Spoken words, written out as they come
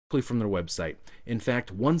from their website. In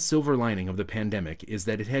fact, one silver lining of the pandemic is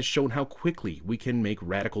that it has shown how quickly we can make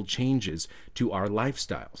radical changes to our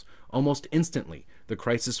lifestyles. Almost instantly, the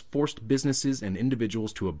crisis forced businesses and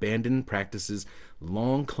individuals to abandon practices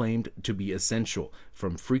long claimed to be essential,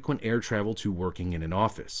 from frequent air travel to working in an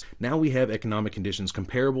office. Now we have economic conditions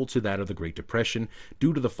comparable to that of the Great Depression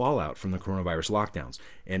due to the fallout from the coronavirus lockdowns.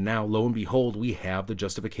 And now, lo and behold, we have the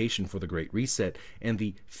justification for the Great Reset and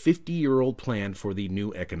the 50-year-old plan for the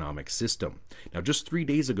new economic system. Now, just 3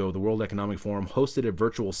 days ago, the World Economic Forum hosted a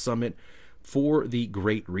virtual summit for the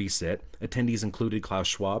Great Reset. Attendees included Klaus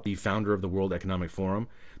Schwab, the founder of the World Economic Forum,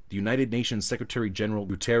 the United Nations Secretary General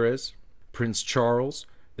Guterres, Prince Charles,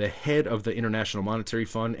 the head of the International Monetary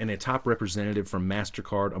Fund, and a top representative from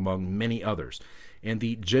MasterCard, among many others. And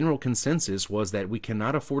the general consensus was that we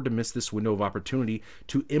cannot afford to miss this window of opportunity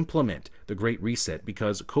to implement the Great Reset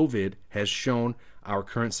because COVID has shown our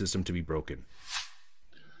current system to be broken.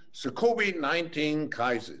 The COVID-19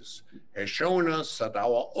 crisis has shown us that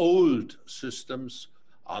our old systems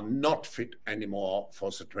are not fit anymore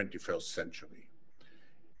for the 21st century.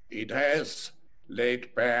 It has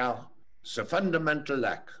laid bare the fundamental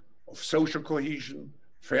lack of social cohesion,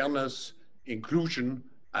 fairness, inclusion,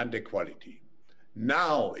 and equality.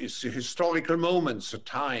 Now is the historical moment, the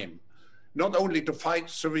time, not only to fight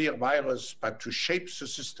the virus, but to shape the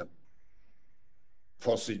system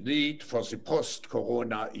for the need for the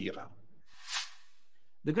post-corona era.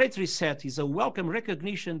 The Great Reset is a welcome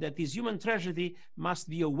recognition that this human tragedy must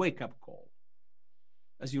be a wake-up call.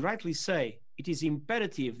 As you rightly say, it is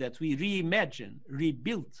imperative that we reimagine,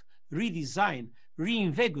 rebuild, redesign,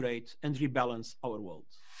 reinvigorate, and rebalance our world.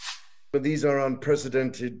 But these are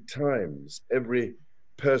unprecedented times. Every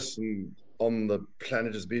person on the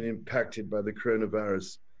planet has been impacted by the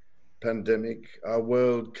coronavirus pandemic. Our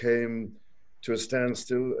world came to a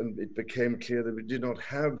standstill, and it became clear that we did not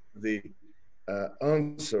have the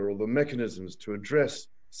answer or the mechanisms to address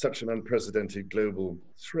such an unprecedented global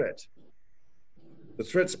threat. The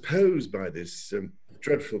threats posed by this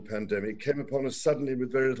dreadful pandemic came upon us suddenly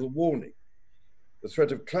with very little warning. The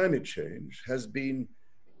threat of climate change has been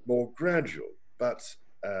more gradual, but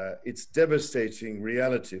its devastating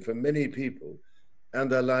reality for many people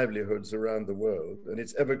and their livelihoods around the world, and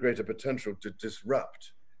its ever greater potential to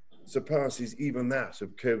disrupt, surpasses even that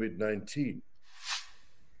of COVID-19.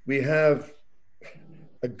 We have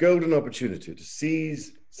a golden opportunity to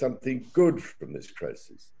seize something good from this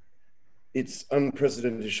crisis. Its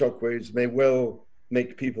unprecedented shockwaves may well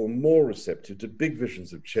make people more receptive to big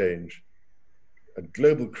visions of change. And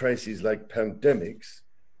global crises like pandemics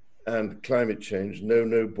and climate change know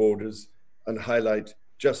no borders and highlight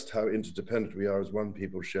just how interdependent we are as one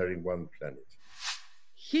people sharing one planet.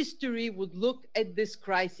 History would look at this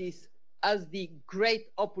crisis as the great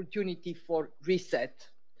opportunity for reset.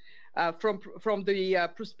 From the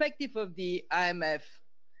perspective of the IMF,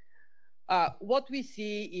 what we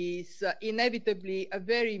see is inevitably a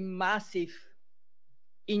very massive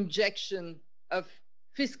injection of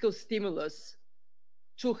fiscal stimulus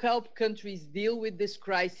to help countries deal with this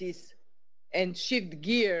crisis and shift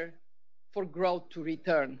gear for growth to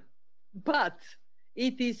return. But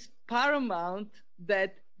it is paramount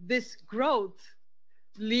that this growth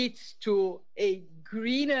leads to a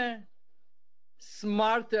greener,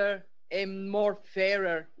 smarter, and more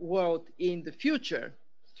fairer world in the future.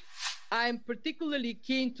 I'm particularly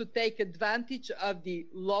keen to take advantage of the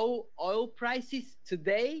low oil prices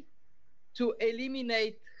today to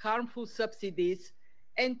eliminate harmful subsidies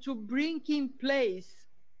and to bring in place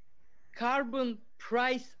carbon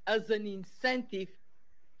price as an incentive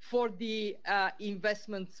for the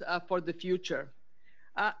investments for the future.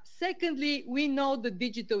 Secondly, we know the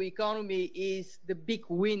digital economy is the big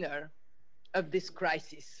winner of this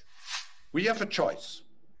crisis. We have a choice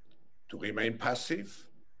to remain passive,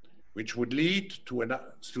 which would lead to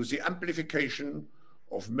the amplification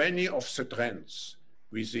of many of the trends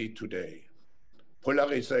we see today: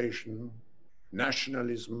 polarization,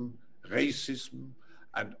 nationalism, racism,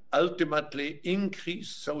 and ultimately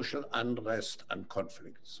increased social unrest and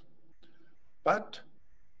conflicts. But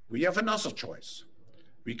we have another choice.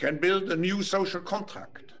 We can build a new social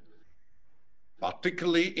contract,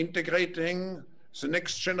 particularly integrating the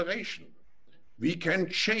next generation. We can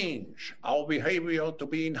change our behavior to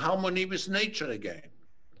be in harmony with nature again.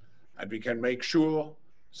 And we can make sure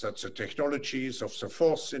that the technologies of the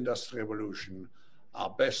fourth industrial revolution are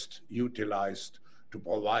best utilized to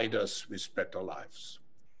provide us with better lives.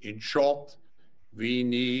 In short, we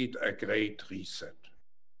need a great reset.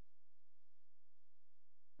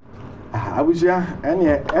 Abusua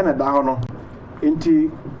ene da ho no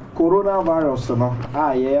into coronavirus no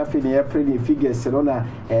yeah fini pretty figures no na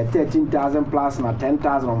 13,000 plus na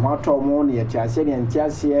 10,000 on what more near Chase and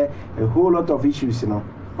Chase a whole lot of issues no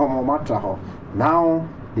on now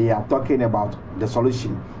they are talking about the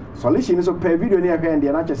solution is a per video near and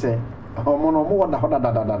the not say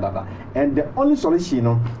and the only solution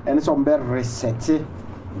no and it's on better reset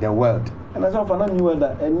the world. And as of a new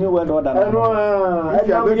world order. If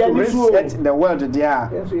you are going to reset the world, there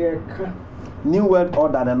new world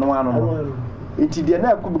order and one. It is the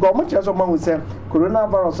next because much as someone will say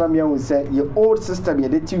coronavirus, some will say your old system, you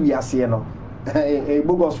did 2 years here no. A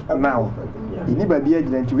bogus now. You need to be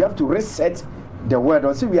agent. We have to reset the world.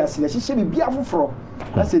 Or see, we are seeing she should be from.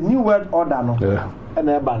 That's a new world order no. Yeah. And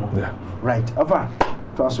a banner. Yeah. Right. Over.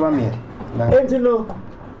 Transform here. And you know,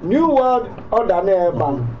 new world order na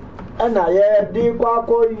banner. And I did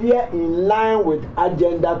in line with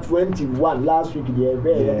Agenda 21 last week.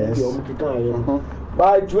 Yes.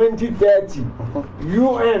 By 2030,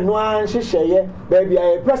 UN one share baby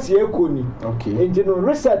I press here kuni. Okay. And you know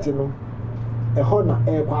reset no. A honor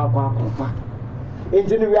a kwa. And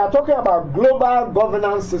you know we are talking about global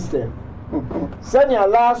governance system. Senior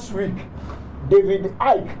last week, David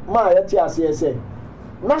Icke, my say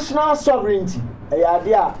national sovereignty. A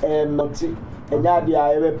idea multi. And now they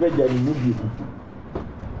are ever pregnant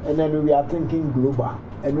and then we are thinking global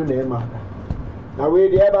and no name matter. Now we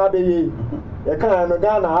the ever be the kind of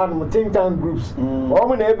Ghana and think tank groups.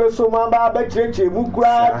 Woman ever so man by church,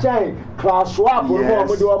 Mukra, chain, class swap, or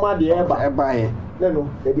more do a man the ever. No,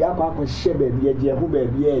 they be a share baby, a who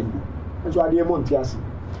baby. That's why they are Montias.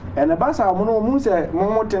 And the bass are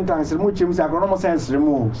more 10 times removed him, agronomal sense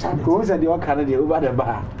removed. Who said the Canada over the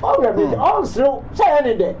bar? Oh, also, say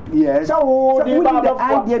any day. Yes, so the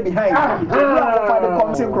idea behind the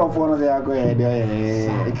consent for they are going.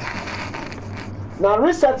 Now,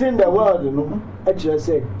 resetting the world, you know, actually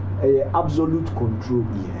say absolute control.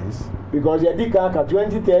 Yes. Because you did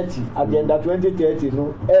 2030, at the end of 2030, you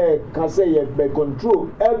know, can say you control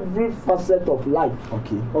every facet of life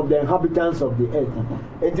of the inhabitants of the earth.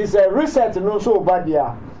 It is a reset, no so bad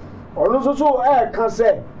there. Or also so can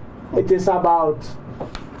say it is about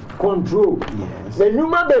control. Yes. The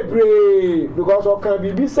human be because of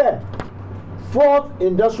can be said. Fourth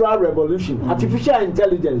industrial revolution, artificial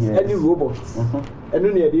intelligence, any robots, and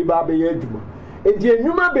only a baby eduma. And the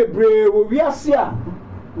human be brave, we are see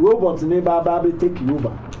robots never baby take you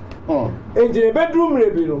over. And the bedroom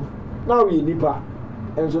revenue now we nipa,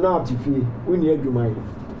 and so now to feel we need you mind.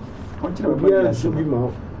 What you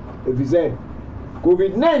know, if you say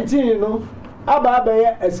COVID-19, you know, about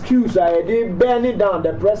excuse I did burning down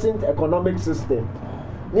the present economic system.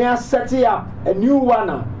 Near setting up a new one,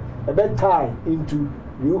 a bit tie into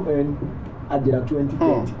UN Agenda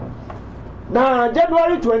 2030. Now,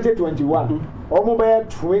 January 2021, Omobile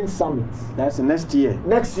Twin Summit. That's the next year.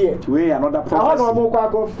 Next year. To another program. I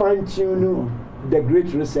want to fine tune the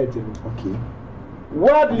Great Reset. Okay.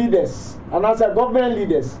 World leaders, and as a government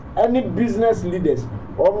leaders, any business leaders,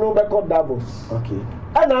 Omobile Davos. Okay.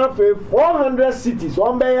 And after 400 cities,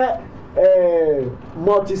 Omobile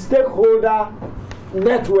multi-stakeholder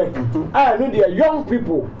network. I know they are young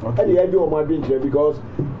people, and they are doing my dream because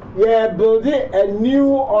we are building a new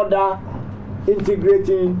order,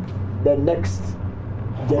 integrating the next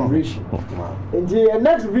generation. In the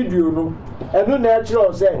next video, no, a new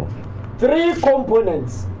natural say 3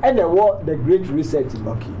 components and the Great Reset.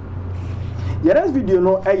 Okay. Yeah, next video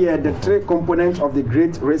no the 3 components of the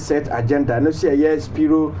Great Reset agenda. No see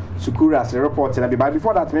Spiro Sukura's report. But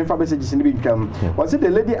before that, my message in the become was it the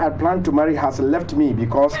lady I plan to marry has left me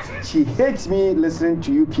because she hates me listening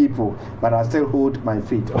to you people, but I still hold my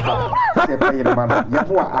faith. I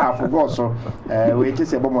forgot so we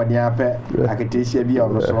just about my I can take be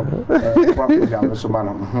on so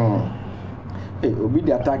man. Hey, Obi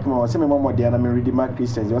the attack me. Say me mama dey na me read my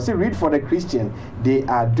Christians. You say read for the Christian. They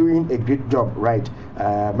are doing a great job, right?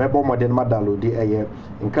 Me bo modern madalo dey eye.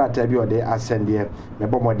 Nkrata bi o dey ascend there. Me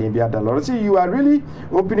bo modern bi adalo. See you are really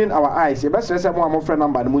opening our eyes. You best say mo friend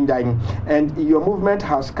number the munjain and your movement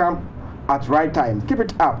has come at right time. Keep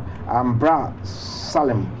it up. I'm Bra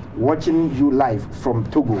Salem watching you live from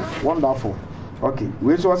Togo. Wonderful. Okay.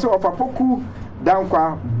 We so say of Apoku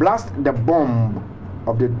Dankwa blast the bomb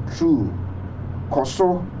of the true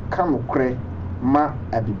Koso Kamukre Ma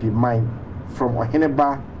Abibi Mine from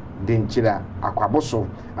Oheneba Denchira Akwaboso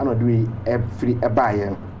and do every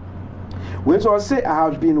abayan. We also say, I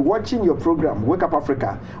have been watching your program, Wake Up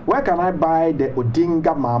Africa. Where can I buy the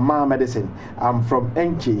Odinga Mama medicine? I'm from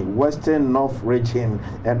Enchi, Western North region,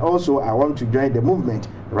 and also I want to join the movement.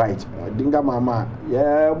 Right, Odinga Mama.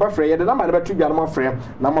 Yeah, but friend, the number about 2 my friend,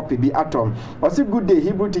 Nama PB Atom. What's a good day,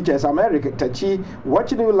 Hebrew teachers, America, Tachi,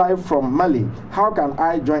 watching you live from Mali. How can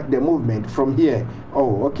I join the movement from here?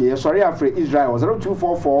 Oh, okay. Sorry, I'm free. Israel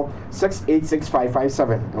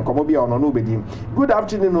 0244-686557. And come be on nobody. Good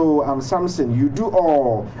afternoon. I'm Samson. You do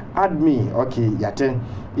all. Add me. Okay, yate.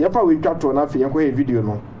 Yafa we chat to na fi yanko video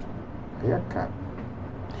no. Yaka.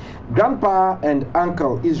 Grandpa and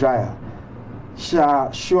Uncle Israel shall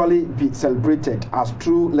surely be celebrated as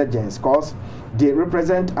true legends because they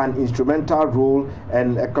represent an instrumental role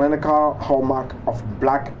and a clinical hallmark of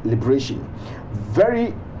black liberation.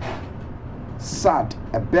 Very sad,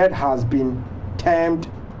 a bird has been termed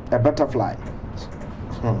a butterfly.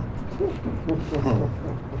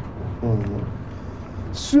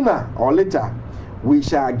 Sooner or later, we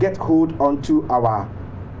shall get hold onto our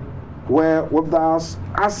wherewithals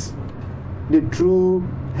as the true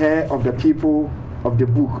heir of the people of the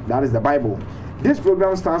book, that is the Bible. This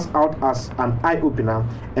program stands out as an eye-opener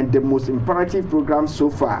and the most imperative program so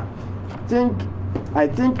far. I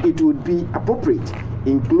think it would be appropriate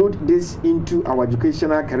include this into our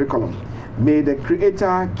educational curriculum. May the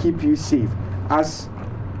Creator keep you safe as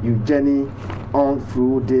you journey on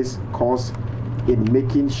through this course in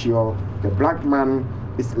making sure the black man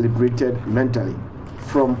is liberated mentally.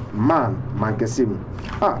 From Mankesim.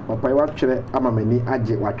 Papa, you watch it. I'm a many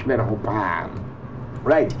aje watch me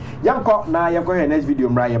right. Yanko na yanko here next video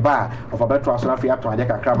mra yeba of a better so afia to aje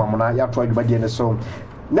kakra mamona ya to adwuma de so.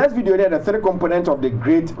 Next video there the third component of the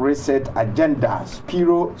Great Reset agenda,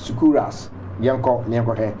 Spiro Sukuras. Yanko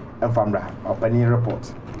here and famra opening report.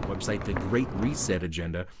 Website The Great Reset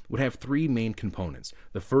agenda would have 3 main components.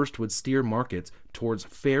 The first would steer markets towards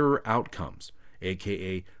fairer outcomes,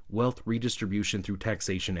 aka wealth redistribution through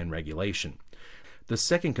taxation and regulation. The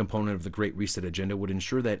second component of the Great Reset agenda would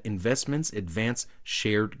ensure that investments advance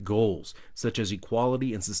shared goals, such as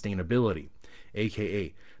equality and sustainability,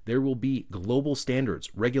 aka there will be global standards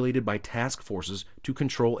regulated by task forces to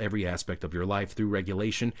control every aspect of your life through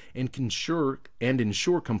regulation and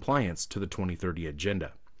ensure compliance to the 2030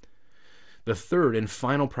 agenda. The third and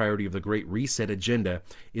final priority of the Great Reset agenda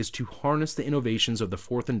is to harness the innovations of the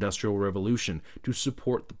Fourth Industrial Revolution to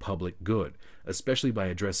support the public good, especially by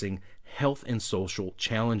addressing health and social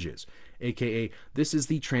challenges, aka this is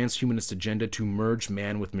the transhumanist agenda to merge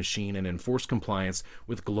man with machine and enforce compliance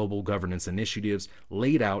with global governance initiatives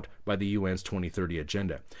laid out by the UN's 2030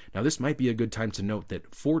 agenda. Now, this might be a good time to note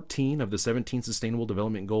that 14 of the 17 Sustainable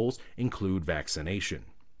Development Goals include vaccination.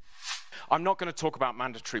 I'm not going to talk about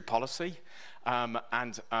mandatory policy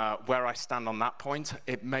and where I stand on that point.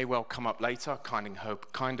 It may well come up later,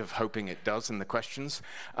 kind of hoping it does in the questions,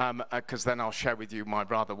 because then I'll share with you my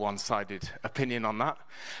rather one-sided opinion on that.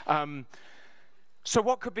 So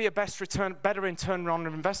what could be a better return on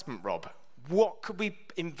investment, Rob? What could we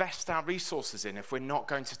invest our resources in if we're not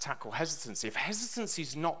going to tackle hesitancy? If hesitancy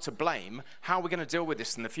is not to blame, how are we going to deal with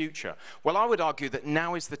this in the future? Well, I would argue that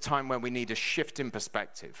now is the time when we need a shift in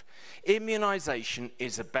perspective. Immunization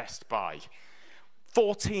is a best buy.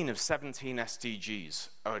 14 of 17 SDGs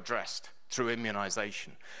are addressed through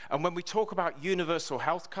immunization. And when we talk about universal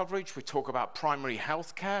health coverage, we talk about primary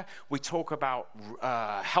health care, we talk about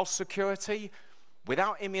health security.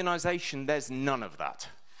 Without immunization, there's none of that.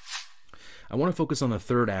 I want to focus on the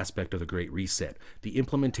third aspect of the Great Reset, the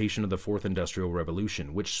implementation of the Fourth Industrial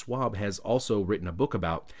Revolution, which Schwab has also written a book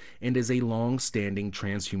about, and is a long-standing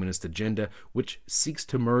transhumanist agenda which seeks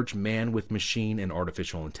to merge man with machine and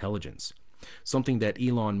artificial intelligence, something that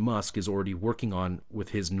Elon Musk is already working on with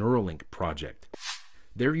his Neuralink project.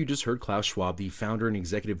 There you just heard Klaus Schwab, the founder and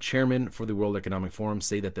executive chairman for the World Economic Forum,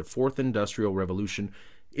 say that the Fourth Industrial Revolution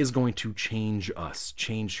is going to change us,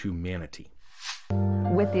 change humanity.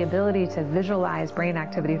 With the ability to visualize brain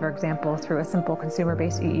activity, for example, through a simple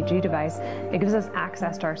consumer-based EEG device, it gives us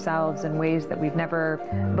access to ourselves in ways that we've never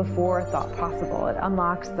before thought possible. It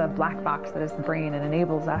unlocks the black box that is the brain and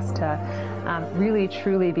enables us to really,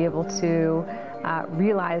 truly be able to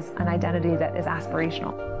realize an identity that is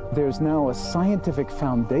aspirational. There's now a scientific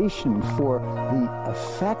foundation for the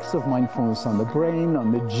effects of mindfulness on the brain,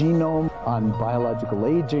 on the genome, on biological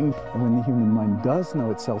aging. And when the human mind does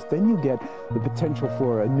know itself, then you get the potential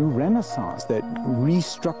for a new renaissance that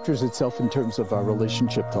restructures itself in terms of our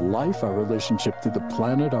relationship to life, our relationship to the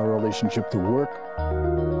planet, our relationship to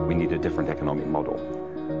work. We need a different economic model.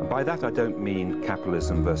 And by that, I don't mean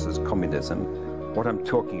capitalism versus communism. What I'm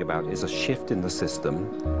talking about is a shift in the system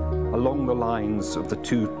along the lines of the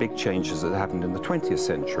two big changes that happened in the 20th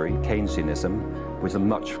century, Keynesianism, with a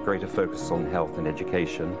much greater focus on health and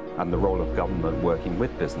education and the role of government working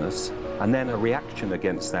with business, and then a reaction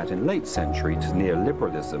against that in late century to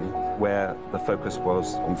neoliberalism, where the focus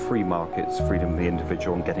was on free markets, freedom of the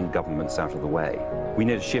individual, and getting governments out of the way. We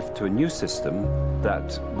need a shift to a new system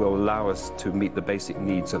that will allow us to meet the basic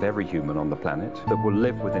needs of every human on the planet, that will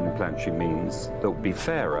live within planetary means, that will be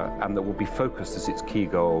fairer, and that will be focused as its key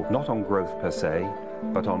goal, not on growth per se,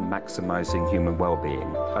 but on maximizing human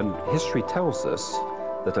well-being. And history tells us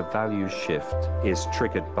that a values shift is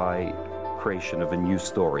triggered by creation of a new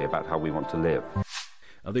story about how we want to live.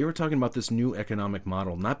 They were talking about this new economic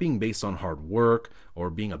model not being based on hard work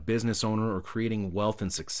or being a business owner or creating wealth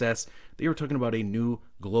and success. They were talking about a new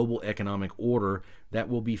global economic order that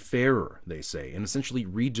will be fairer, they say, and essentially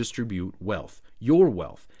redistribute wealth, your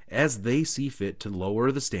wealth, as they see fit to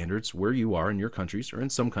lower the standards where you are in your countries or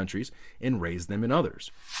in some countries and raise them in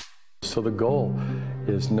others. So the goal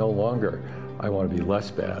is no longer, I want to be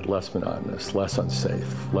less bad, less monotonous, less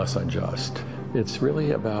unsafe, less unjust. It's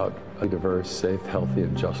really about a diverse, safe, healthy,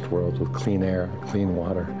 and just world with clean air, clean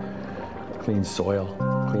water, clean soil,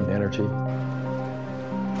 clean energy.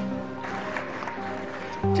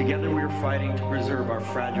 Together we are fighting to preserve our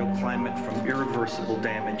fragile climate from irreversible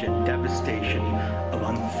damage and devastation of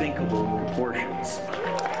unthinkable proportions.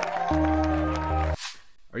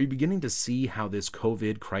 Are you beginning to see how this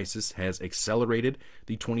COVID crisis has accelerated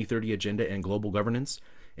the 2030 agenda and global governance,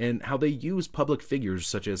 and how they use public figures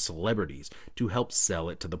such as celebrities to help sell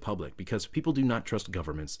it to the public because people do not trust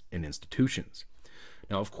governments and institutions?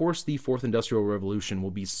 Now, of course, the Fourth Industrial Revolution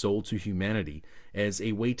will be sold to humanity as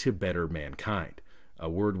a way to better mankind, a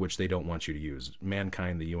word which they don't want you to use.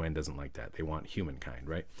 Mankind, the UN doesn't like that. They want humankind,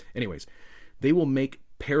 right? Anyways, they will make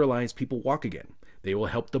paralyzed people walk again. They will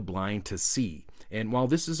help the blind to see. And while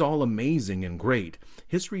this is all amazing and great,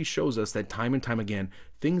 history shows us that time and time again,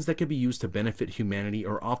 things that could be used to benefit humanity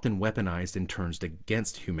are often weaponized and turned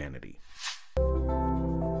against humanity.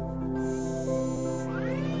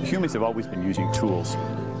 Humans have always been using tools,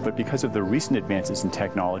 but because of the recent advances in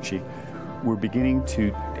technology, we're beginning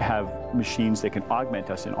to have machines that can augment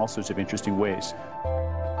us in all sorts of interesting ways.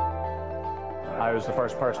 I was the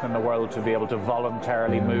first person in the world to be able to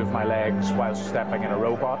voluntarily move my legs while stepping in a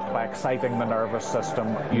robot by exciting the nervous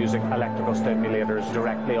system using electrical stimulators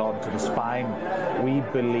directly onto the spine. We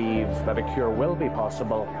believe that a cure will be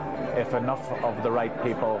possible if enough of the right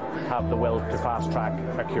people have the will to fast-track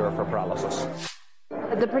a cure for paralysis.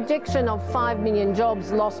 The projection of 5 million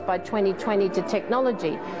jobs lost by 2020 to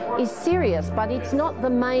technology is serious, but it's not the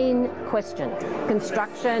main question.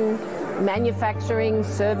 Construction, manufacturing,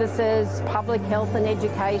 services, public health and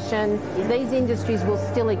education, these industries will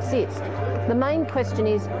still exist. The main question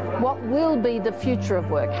is, what will be the future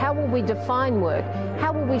of work? How will we define work?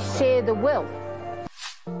 How will we share the wealth?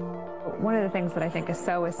 One of the things that I think is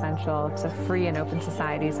so essential to free and open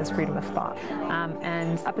societies is freedom of thought.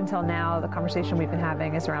 And up until now, the conversation we've been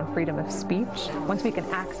having is around freedom of speech. Once we can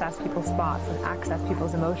access people's thoughts and access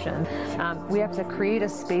people's emotions, we have to create a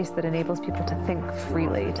space that enables people to think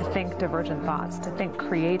freely, to think divergent thoughts, to think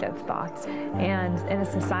creative thoughts. And in a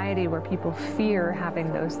society where people fear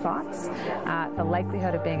having those thoughts, the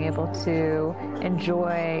likelihood of being able to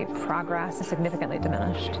enjoy progress is significantly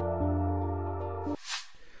diminished.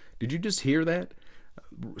 Did you just hear that?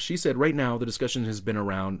 She said right now the discussion has been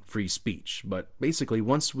around free speech, but basically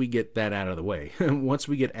once we get that out of the way, once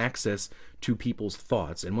we get access to people's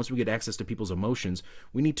thoughts and once we get access to people's emotions,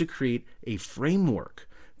 we need to create a framework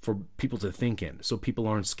for people to think in so people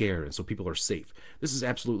aren't scared and so people are safe. This is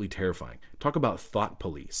absolutely terrifying. Talk about thought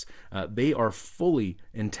police. They are fully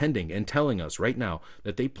intending and telling us right now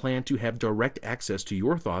that they plan to have direct access to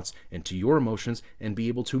your thoughts and to your emotions and be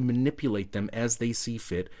able to manipulate them as they see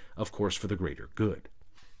fit, of course, for the greater good.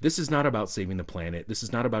 This is not about saving the planet. This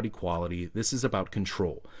is not about equality. This is about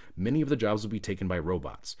control. Many of the jobs will be taken by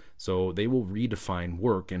robots, so they will redefine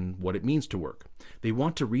work and what it means to work. They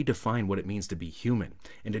want to redefine what it means to be human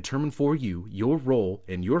and determine for you your role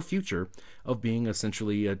and your future of being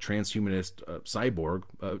essentially a transhumanist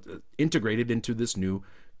cyborg integrated into this new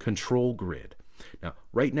control grid. Now,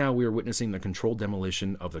 right now we are witnessing the controlled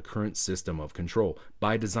demolition of the current system of control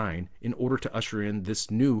by design in order to usher in this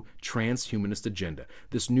new transhumanist agenda,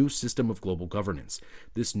 this new system of global governance,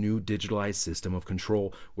 this new digitalized system of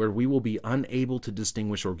control where we will be unable to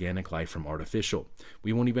distinguish organic life from artificial.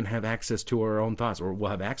 We won't even have access to our own thoughts, or we'll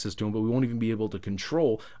have access to them, but we won't even be able to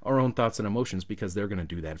control our own thoughts and emotions because they're going to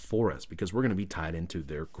do that for us, because we're going to be tied into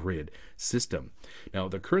their grid system. Now,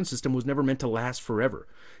 the current system was never meant to last forever.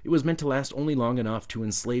 It was meant to last only long strong enough to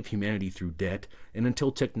enslave humanity through debt, and until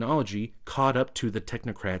technology caught up to the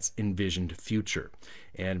technocrats' envisioned future.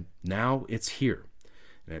 And now it's here.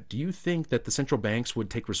 Now, do you think that the central banks would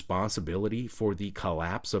take responsibility for the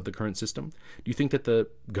collapse of the current system? Do you think that the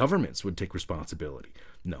governments would take responsibility?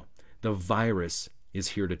 No. The virus is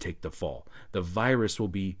here to take the fall. The virus will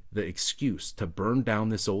be the excuse to burn down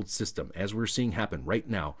this old system, as we're seeing happen right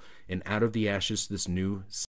now, and out of the ashes, this new